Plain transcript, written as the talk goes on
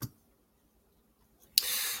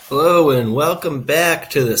Hello and welcome back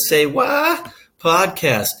to the Say Wah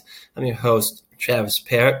podcast. I'm your host, Travis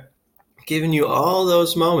Parrott, giving you all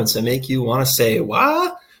those moments that make you want to say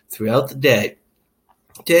wah throughout the day.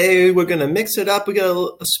 Today we're going to mix it up. We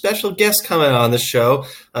got a special guest coming on the show,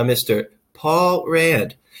 Mr. Paul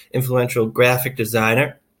Rand, influential graphic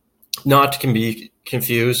designer, not to be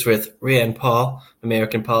confused with Rand Paul,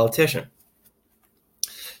 American politician.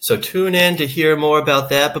 So tune in to hear more about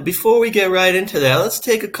that. But before we get right into that, let's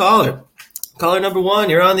take a caller. Caller number 1,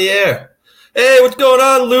 you're on the air. Hey, what's going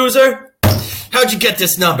on, loser? How'd you get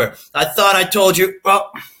this number? I thought I told you. Oh,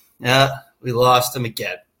 we lost him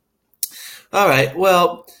again. All right,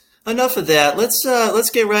 well, enough of that. Let's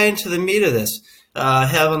get right into the meat of this. I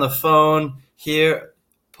have on the phone here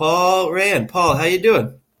Paul Rand. Paul, how you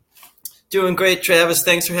doing? Doing great, Travis.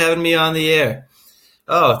 Thanks for having me on the air.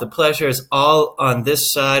 Oh, the pleasure is all on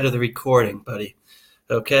this side of the recording, buddy.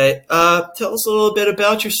 Okay, tell us a little bit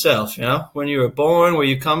about yourself, when you were born, where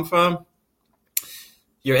you come from,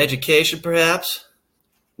 your education, perhaps.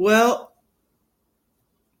 Well,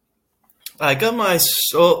 I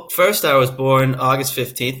was born August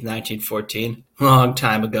 15th, 1914, a long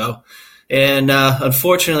time ago. And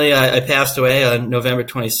unfortunately, I passed away on November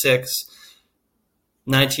 26th,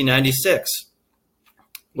 1996.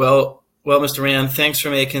 Well, Mr. Rand, thanks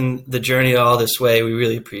for making the journey all this way. We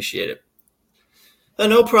really appreciate it.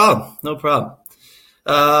 No problem.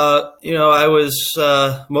 I was,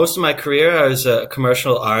 most of my career, I was a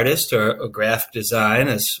commercial artist or graphic design,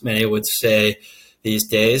 as many would say these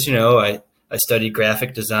days. I studied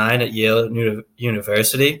graphic design at Yale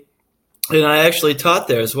University, and I actually taught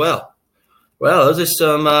there as well. Well, those are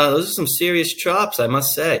some serious chops, I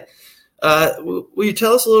must say. Will you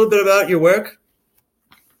tell us a little bit about your work?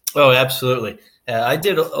 Oh, absolutely. I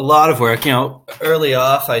did a lot of work. Early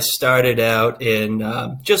off, I started out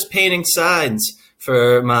in just painting signs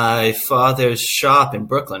for my father's shop in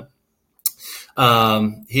Brooklyn.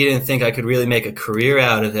 He didn't think I could really make a career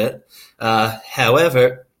out of it.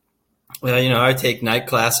 However, I take night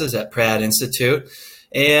classes at Pratt Institute,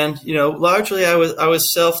 and largely I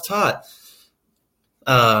was self-taught.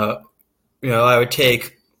 I would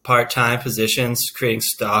take part-time positions creating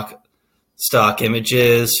stock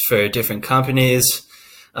images for different companies.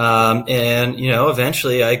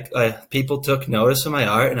 Eventually people took notice of my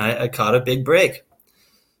art, and I caught a big break.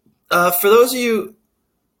 For those of you,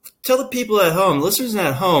 tell the people at home, listeners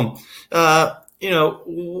at home,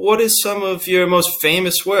 what is some of your most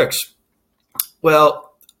famous works?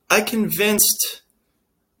 Well, I convinced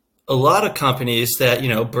a lot of companies that,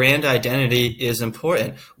 brand identity is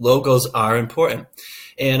important. Logos are important.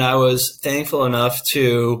 And I was thankful enough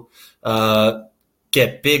to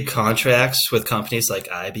get big contracts with companies like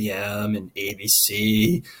IBM and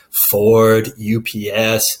ABC, Ford,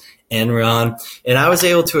 UPS, Enron, and I was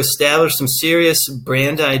able to establish some serious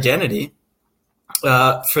brand identity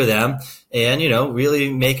for them and,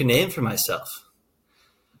 really make a name for myself.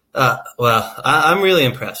 I'm really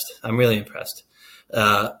impressed.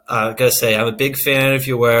 I gotta say, I'm a big fan of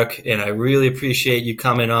your work, and I really appreciate you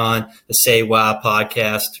coming on the Say Wah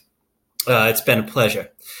podcast. It's been a pleasure.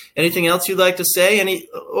 Anything else you'd like to say?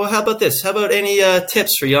 How about this? How about any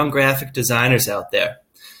tips for young graphic designers out there?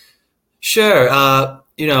 Sure.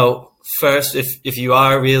 First, if you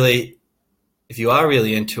are really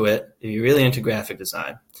into it, if you're really into graphic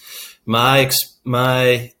design, my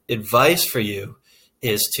advice for you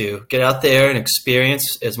is to get out there and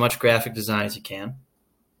experience as much graphic design as you can.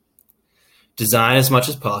 Design as much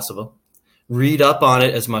as possible. Read up on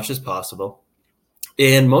it as much as possible.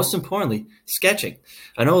 And most importantly, sketching.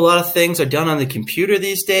 I know a lot of things are done on the computer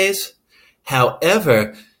these days.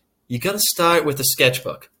 However, you got to start with a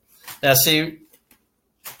sketchbook. Now, see,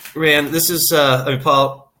 Rand,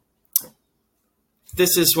 Paul,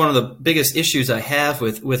 this is one of the biggest issues I have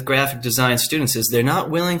with graphic design students is they're not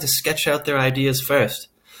willing to sketch out their ideas first.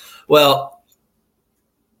 Well,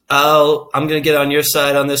 I'm going to get on your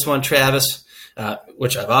side on this one, Travis,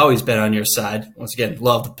 which I've always been on your side. Once again,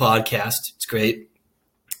 love the podcast. It's great.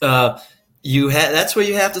 That's where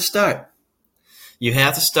you have to start. You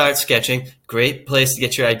have to start sketching. Great place to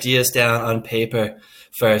get your ideas down on paper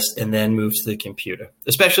first and then move to the computer.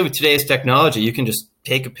 Especially with today's technology, you can just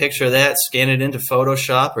take a picture of that, scan it into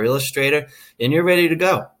Photoshop or Illustrator, and you're ready to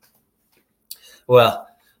go. Well,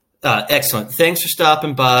 excellent. Thanks for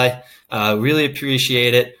stopping by. Really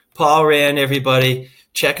appreciate it. Paul Rand, everybody,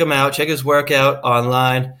 check him out. Check his work out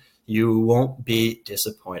online. You won't be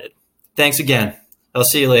disappointed. Thanks again. I'll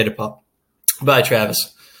see you later, Paul. Bye,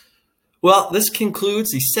 Travis. Well, this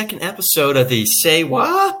concludes the second episode of the Say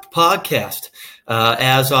Wah podcast.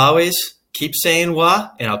 As always, keep saying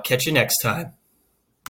wah, and I'll catch you next time.